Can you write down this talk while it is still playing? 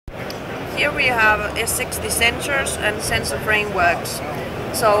Here we have S60 sensors and sensor frameworks.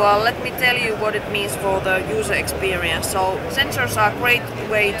 So let me tell you what it means for the user experience. So sensors are a great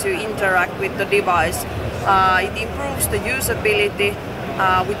way to interact with the device. It improves the usability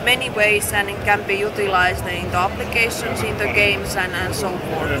with many ways, and it can be utilized in the applications, in the games, and so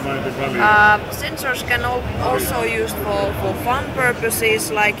forth. Sensors can also used for fun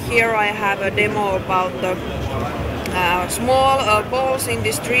purposes, like here I have a demo about the small balls in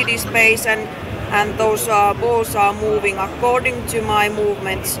this 3D space, and those balls are moving according to my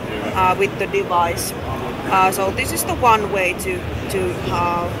movements with the device. So this is the one way to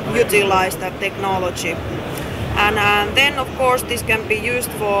utilize that technology. And then of course this can be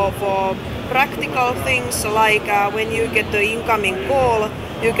used for practical things, like when you get the incoming call,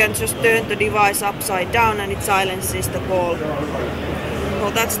 you can just turn the device upside down and it silences the call.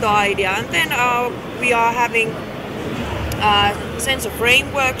 So that's the idea. And then we are having sensor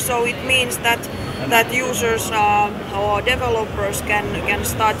framework, so it means that users or developers can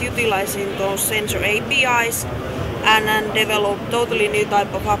start utilizing those sensor APIs and develop totally new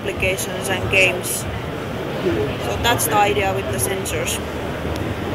type of applications and games. So that's the idea with the sensors.